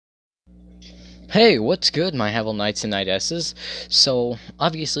Hey, what's good, my Havel Knights and Knightesses? So,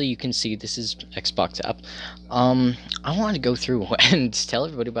 obviously you can see this is Xbox app. I wanted to go through and tell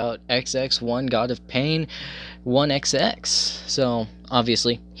everybody about XX1 God of Pain 1XX. So,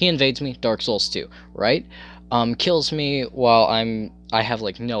 obviously, he invades me, Dark Souls 2, right? Kills me while I have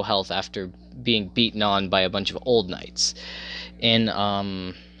like no health after being beaten on by a bunch of old knights in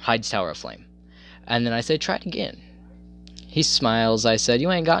Hyde's Tower of Flame. And then I say, try it again. He smiles. I said,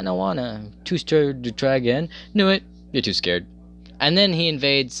 "You ain't got no wanna. Too scared to try again." "Knew it. You're too scared." And then he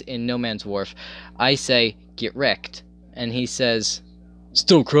invades in No Man's Wharf. I say, "Get wrecked." And he says,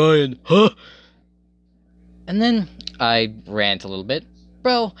 "Still crying, huh?" And then I rant a little bit.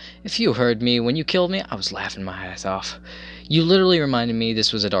 "Bro, if you heard me when you killed me, I was laughing my ass off. You literally reminded me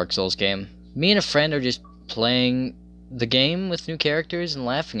this was a Dark Souls game. Me and a friend are just playing the game with new characters and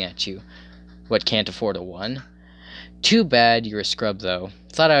laughing at you. What, can't afford a 1? Too bad you're a scrub, though.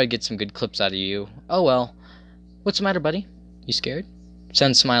 Thought I would get some good clips out of you. Oh well. What's the matter, buddy? You scared?"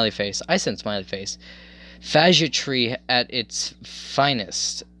 Send smiley face. I send smiley face. Fagiotry at its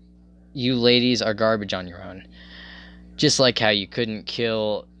finest. You ladies are garbage on your own. Just like how you couldn't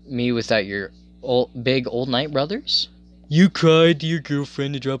kill me without your big old knight brothers. You cried to your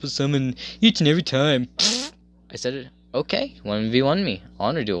girlfriend to drop a summon each and every time. I said it. Okay, 1v1 me.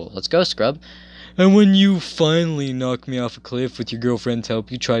 Honor duel. Let's go, scrub. And when you finally knock me off a cliff with your girlfriend's help,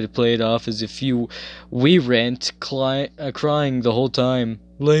 you try to play it off as if we rant, crying the whole time.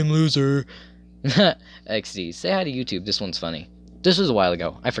 Lame loser. XD, say hi to YouTube. This one's funny. This was a while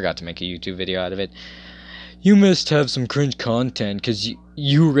ago. I forgot to make a YouTube video out of it. You must have some cringe content, cause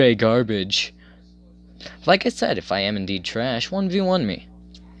you ray garbage. Like I said, if I am indeed trash, 1v1 me.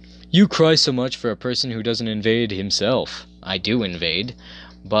 You cry so much for a person who doesn't invade himself. I do invade,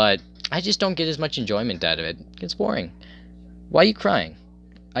 but I just don't get as much enjoyment out of it. It's boring. Why are you crying?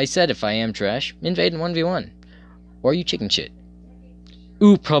 I said if I am trash, invade in 1v1. Or you chicken shit.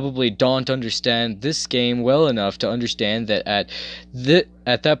 Ooh, probably don't understand this game well enough to understand that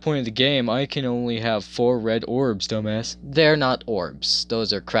at that point in the game, I can only have 4 red orbs, dumbass. They're not orbs.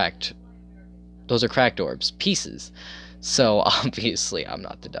 Those are cracked orbs. Pieces. So, obviously, I'm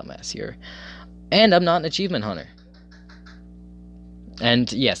not the dumbass here. And I'm not an achievement hunter.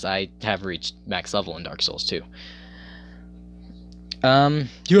 And yes, I have reached max level in Dark Souls 2.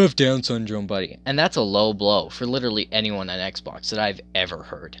 You have Down syndrome, buddy. And that's a low blow for literally anyone on Xbox that I've ever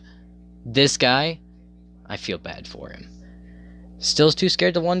heard. This guy, I feel bad for him. Still too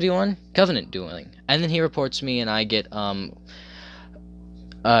scared to 1v1? Covenant dueling. And then he reports me and I get,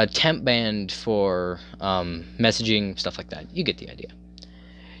 temp banned for, messaging, stuff like that. You get the idea.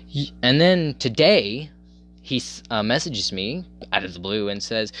 And then today, he messages me out of the blue and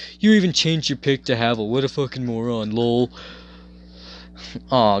says, "You even changed your pick to Havel. What a fucking moron, lol."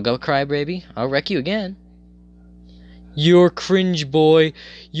 Aw, go cry, baby. I'll wreck you again. You're cringe, boy.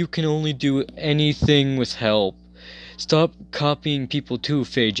 You can only do anything with help. Stop copying people too,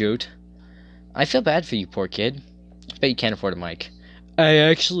 Fajote. I feel bad for you, poor kid. Bet you can't afford a mic. I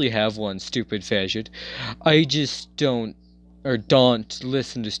actually have one, stupid Fajote. I just don't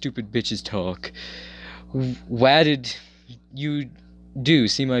listen to stupid bitches talk. Why did you do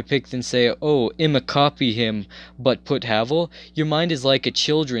see my pic then say, "Oh, I'ma copy him, but put Havel"? Your mind is like a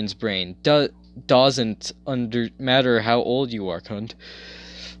children's brain. Doesn't matter how old you are, cunt.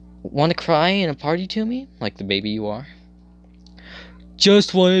 Want to cry in a party to me, like the baby you are?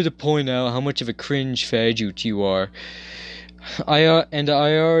 Just wanted to point out how much of a cringe faggot you are. I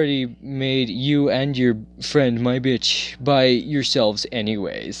already made you and your friend my bitch by yourselves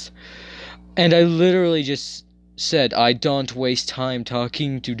anyways. And I literally just said I don't waste time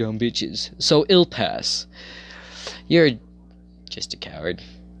talking to dumb bitches. So ill pass. You're just a coward.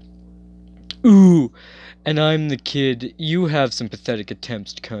 Ooh, and I'm the kid. You have some pathetic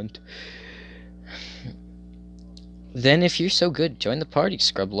attempts, cunt. Then if you're so good, join the party,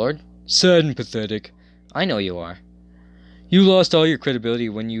 scrub lord. Sad and pathetic. I know you are. You lost all your credibility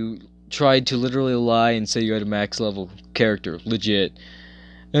when you tried to literally lie and say you had a max level character, legit,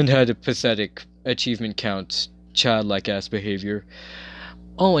 and had a pathetic achievement count, childlike ass behavior.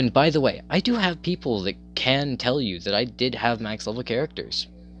 Oh, and by the way, I do have people that can tell you that I did have max level characters.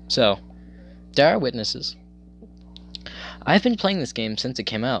 So, there are witnesses. I've been playing this game since it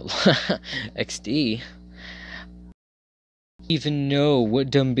came out. XD. Even know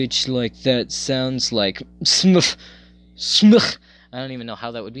what dumb bitch like that sounds like. Smugh. I don't even know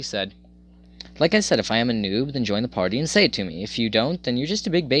how that would be said. Like I said, if I am a noob, then join the party and say it to me. If you don't, then you're just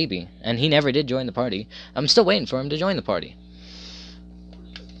a big baby. And he never did join the party. I'm still waiting for him to join the party.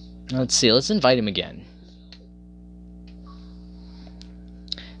 Let's see, let's invite him again.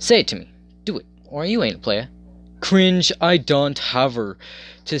 Say it to me. Do it. or you ain't a player. Cringe, I don't have her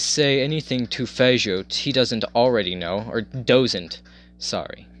to say anything to Fejot he doesn't already know, or doesn't.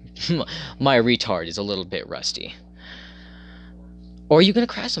 Sorry. My retard is a little bit rusty. Or are you gonna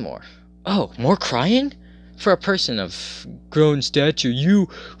cry some more? Oh, more crying? For a person of grown stature, you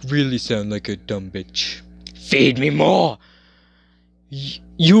really sound like a dumb bitch. Feed me more!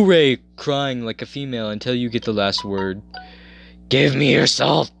 Yurei crying like a female until you get the last word. Give me your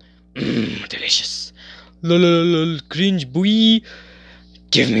salt! Mmm, delicious. Lol, cringe boy.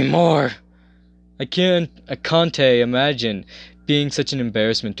 Give me more. I can't imagine being such an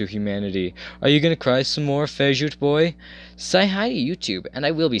embarrassment to humanity. Are you gonna cry some more, Fejut boy? Say hi to YouTube, and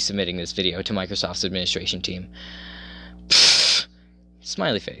I will be submitting this video to Microsoft's administration team. Pfft.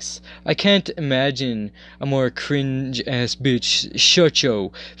 Smiley face. I can't imagine a more cringe-ass bitch.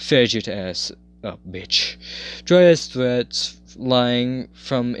 Shut-yo, Fejut-ass up, bitch. Dry-ass threats lying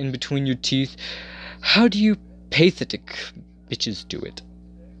from in between your teeth. How do you pathetic bitches do it?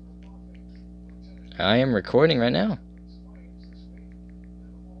 I am recording right now.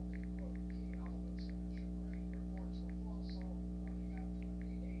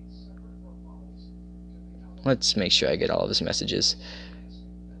 Let's make sure I get all of his messages.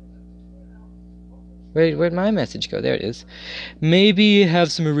 Where'd my message go? There it is. Maybe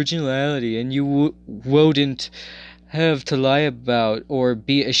have some originality and you wouldn't have to lie about or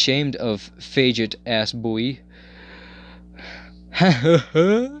be ashamed of Fejut ass boy.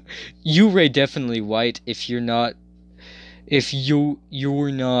 Yurei definitely white if you're not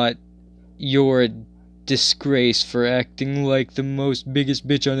you're a disgrace for acting like the most biggest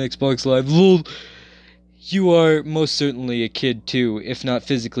bitch on Xbox Live. Lol. You are most certainly a kid too, if not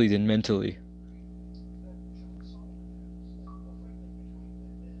physically then mentally.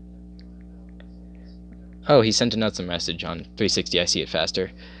 Oh, he sent another message on 360, I see it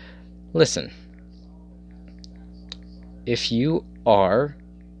faster. Listen. If you are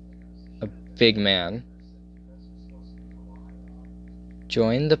a big man,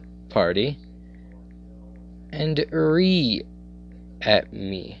 join the party and at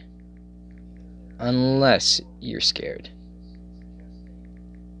me. Unless you're scared.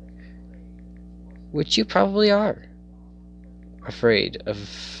 Which you probably are. Afraid of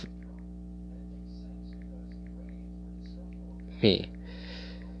me.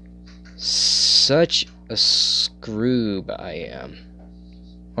 Such a scroob I am.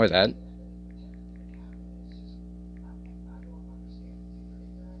 Or that.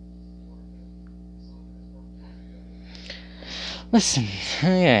 Listen,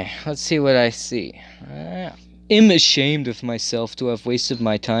 okay, let's see what I see. I'm ashamed of myself to have wasted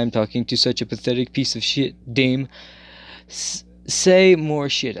my time talking to such a pathetic piece of shit, dame. Say more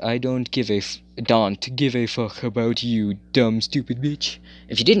shit. I don't give a fuck about you, dumb, stupid bitch.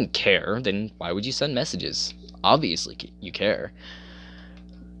 If you didn't care, then why would you send messages? Obviously you care.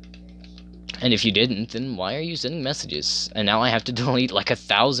 And if you didn't, then why are you sending messages? And now I have to delete like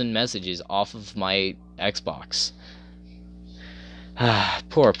 1,000 messages off of my Xbox. Ah,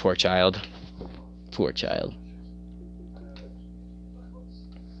 poor child. Poor child.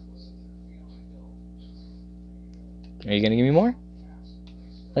 Are you gonna give me more?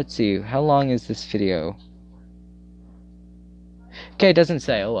 Let's see, how long is this video? Okay, it doesn't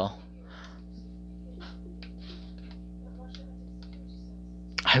say, oh well.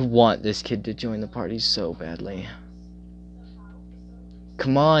 I want this kid to join the party so badly.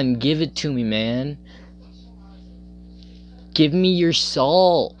 Come on, give it to me, man. Give me your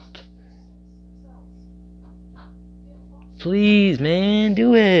salt. Please, man,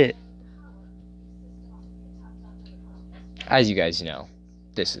 do it. As you guys know,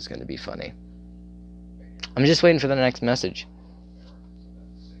 this is going to be funny. I'm just waiting for the next message.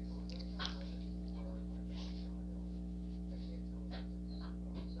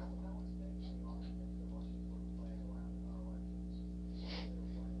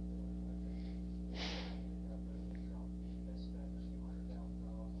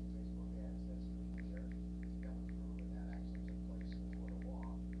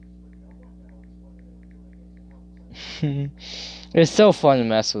 It's so fun to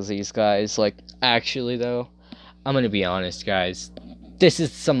mess with these guys. Like, actually though, I'm gonna be honest, guys. This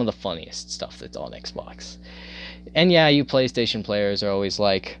is some of the funniest stuff that's on Xbox. And yeah, you PlayStation players are always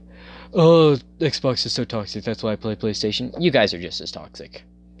like, oh, Xbox is so toxic, that's why I play PlayStation. You guys are just as toxic.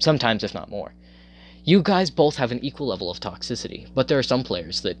 Sometimes, if not more. You guys both have an equal level of toxicity, but there are some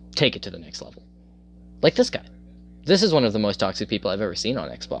players that take it to the next level. Like this guy. This is one of the most toxic people I've ever seen on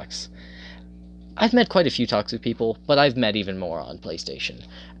Xbox. I've met quite a few toxic people, but I've met even more on PlayStation.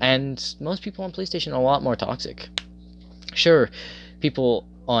 And most people on PlayStation are a lot more toxic. Sure, people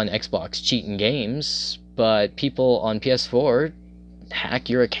on Xbox cheat in games, but people on PS4 hack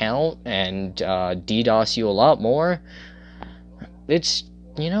your account and DDoS you a lot more. It's,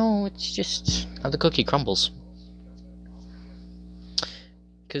 it's just how the cookie crumbles.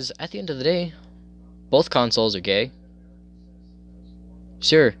 Because at the end of the day, both consoles are gay.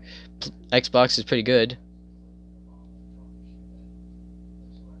 Sure, Xbox is pretty good.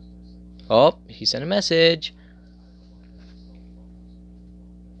 Oh, he sent a message.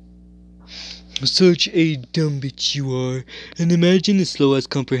 Such a dumb bitch you are, and imagine the slow ass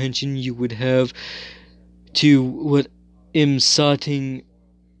comprehension you would have to what I'm citing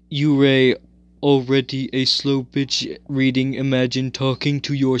you Ray, already a slow bitch reading. Imagine talking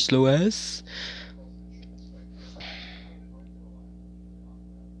to your slow ass.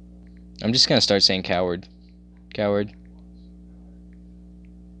 I'm just gonna start saying coward. Coward.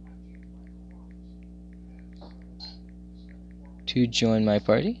 To join my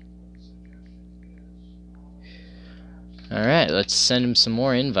party? Alright, let's send him some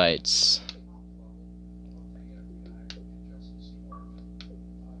more invites.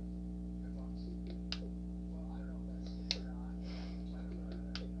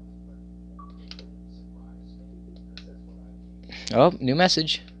 Oh, new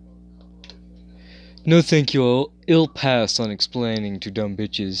message. No thank you, I'll pass on explaining to dumb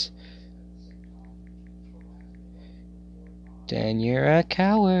bitches. Then you're a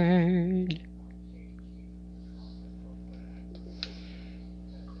coward.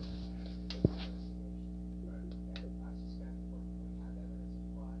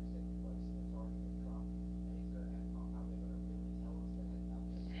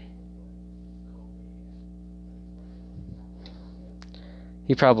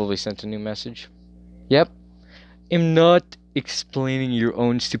 He probably sent a new message. Yep. I'm not explaining your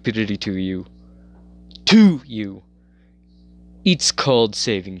own stupidity to you. It's called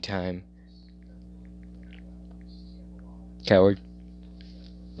saving time. Coward.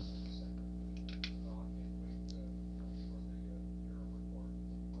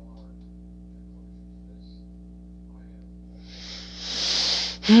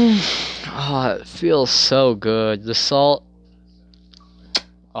 Oh, it feels so good. The salt.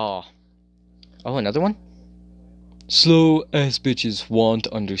 Oh. Oh, another one? Slow ass bitches won't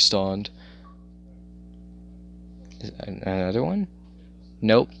understand. Is another one?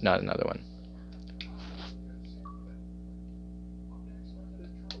 Nope, not another one.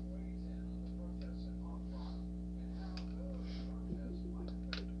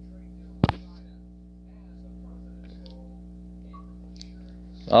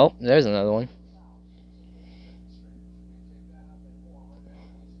 Oh, there's another one.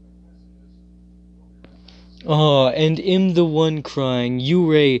 And I'm the one crying.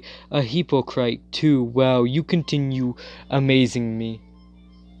 You Ray, a hypocrite too. Wow, you continue amazing me.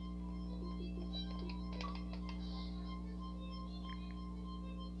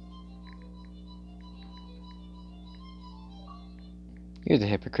 You're the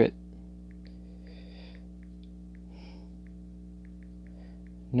hypocrite.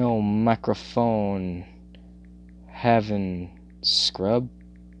 No microphone. Having scrub.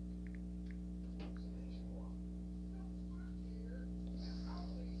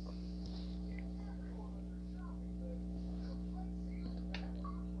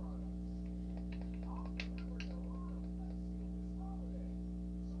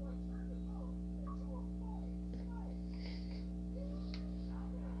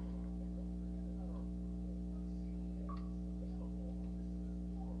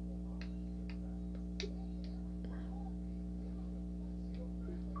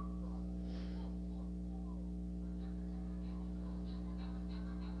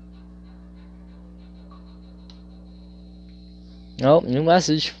 Oh, new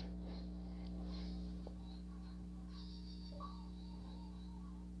message.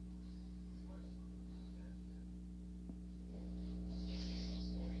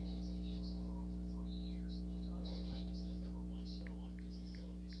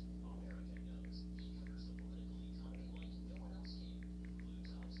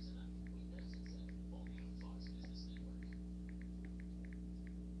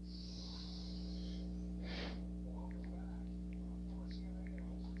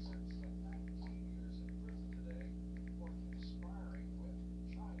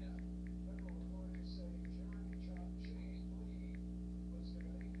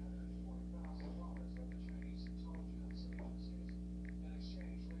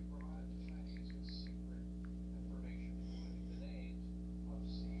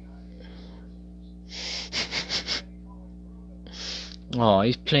 Oh,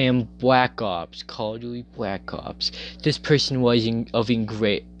 he's playing Black Ops, Call of Duty Black Ops. This person was of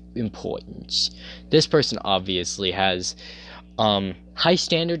great importance. This person obviously has high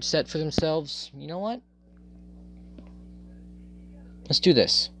standards set for themselves. You know what? Let's do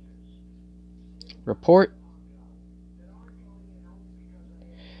this. Report.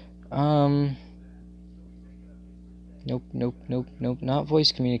 Nope, not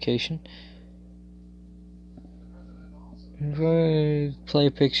voice communication. Play a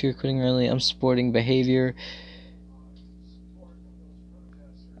picture, quitting early, unsporting behavior.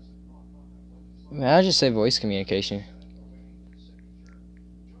 I'll just say voice communication.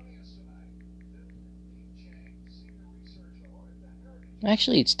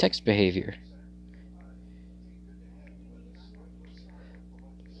 Actually, it's text behavior.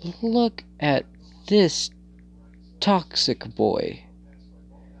 Look at this toxic boy.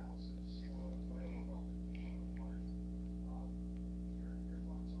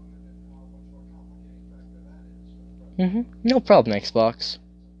 No problem, Xbox.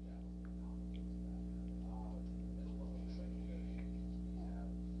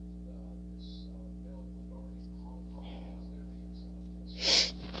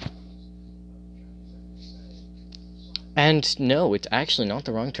 And no, it's actually not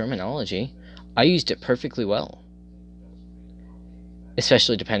the wrong terminology. I used it perfectly well.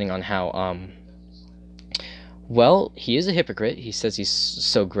 Especially depending on how, well, he is a hypocrite. He says he's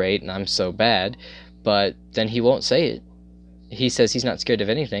so great and I'm so bad, but then he won't say it. He says he's not scared of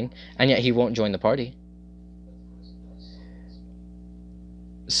anything, and yet he won't join the party.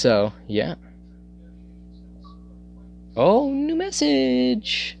 So, yeah. Oh, new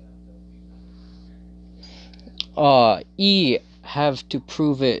message! E have to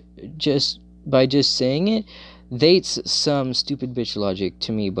prove it just by just saying it? That's some stupid bitch logic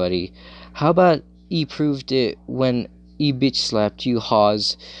to me, buddy. How about E proved it when E bitch slapped you,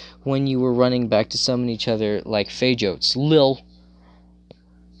 Hawes, when you were running back to summon each other like Phaejotes, Lil.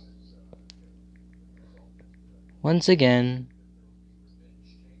 Once again,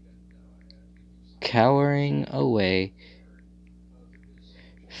 cowering away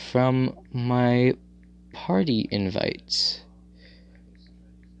from my party invites.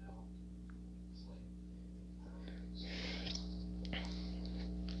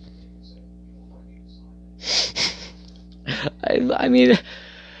 I mean,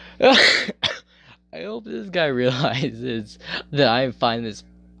 I hope this guy realizes that I find this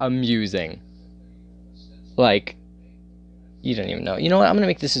amusing. Like, you don't even know. You know what? I'm gonna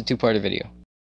make this a two-part video.